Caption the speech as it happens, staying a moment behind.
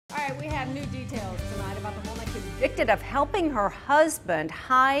All right, we have new details tonight about the woman convicted of helping her husband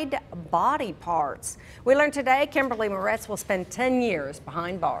hide body parts. We learned today Kimberly Moretz will spend 10 years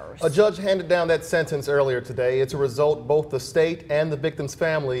behind bars. A judge handed down that sentence earlier today. It's a result both the state and the victim's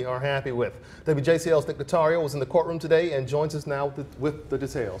family are happy with. WJCL's Nick Notario was in the courtroom today and joins us now with the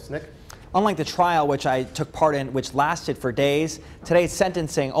details. Nick? Unlike the trial, which I took part in, which lasted for days, today's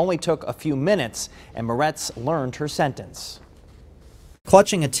sentencing only took a few minutes, and Moretz learned her sentence.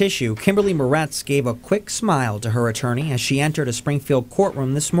 Clutching a tissue, Kimberly Moretz gave a quick smile to her attorney as she entered a Springfield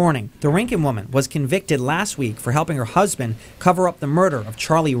courtroom this morning. The Rincon woman was convicted last week for helping her husband cover up the murder of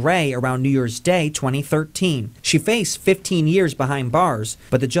Charlie Ray around New Year's Day 2013. She faced 15 years behind bars,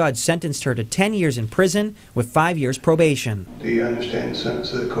 but the judge sentenced her to 10 years in prison with 5 years probation. Do you understand the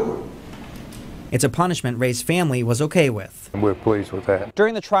sentence of the court? It's a punishment Ray's family was okay with. We're pleased with that.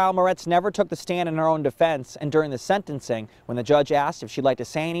 During the trial, Moretz never took the stand in her own defense, and during the sentencing, when the judge asked if she'd like to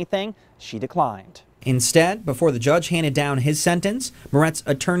say anything, she declined. Instead, before the judge handed down his sentence, Moretz's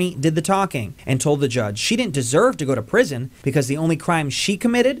attorney did the talking and told the judge she didn't deserve to go to prison because the only crime she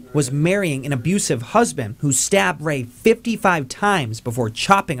committed was marrying an abusive husband who stabbed Ray 55 times before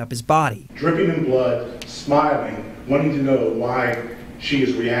chopping up his body. Dripping in blood, smiling, wanting to know why she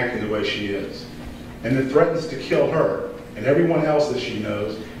is reacting the way she is, and then threatens to kill her and everyone else that she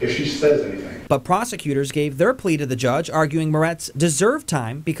knows if she says anything. But prosecutors gave their plea to the judge, arguing Moretz deserved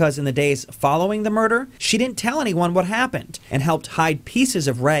time because in the days following the murder, she didn't tell anyone what happened and helped hide pieces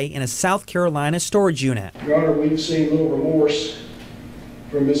of Ray in a South Carolina storage unit. Your Honor, we've seen little remorse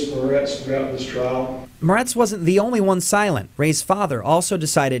from Ms. Moretz throughout this trial. Moretz wasn't the only one silent. Ray's father also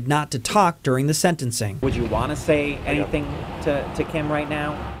decided not to talk during the sentencing. Would you want to say anything to Kim right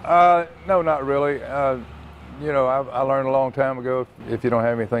now? No, not really. You know, I learned a long time ago, if you don't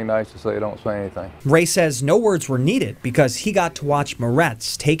have anything nice to say, don't say anything. Ray says no words were needed because he got to watch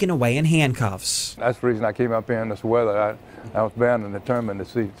Moretz taken away in handcuffs. That's the reason I came up here in this weather. I was bound and determined to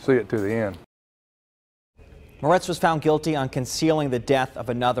see it to the end. Moretz was found guilty on concealing the death of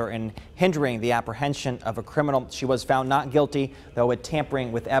another and hindering the apprehension of a criminal. She was found not guilty, though, at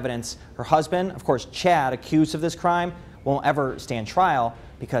tampering with evidence. Her husband, of course, Chad, accused of this crime, won't ever stand trial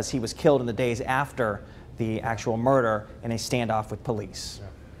because he was killed in the days after the actual murder in a standoff with police.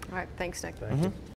 All right, thanks, Nick. Thank you.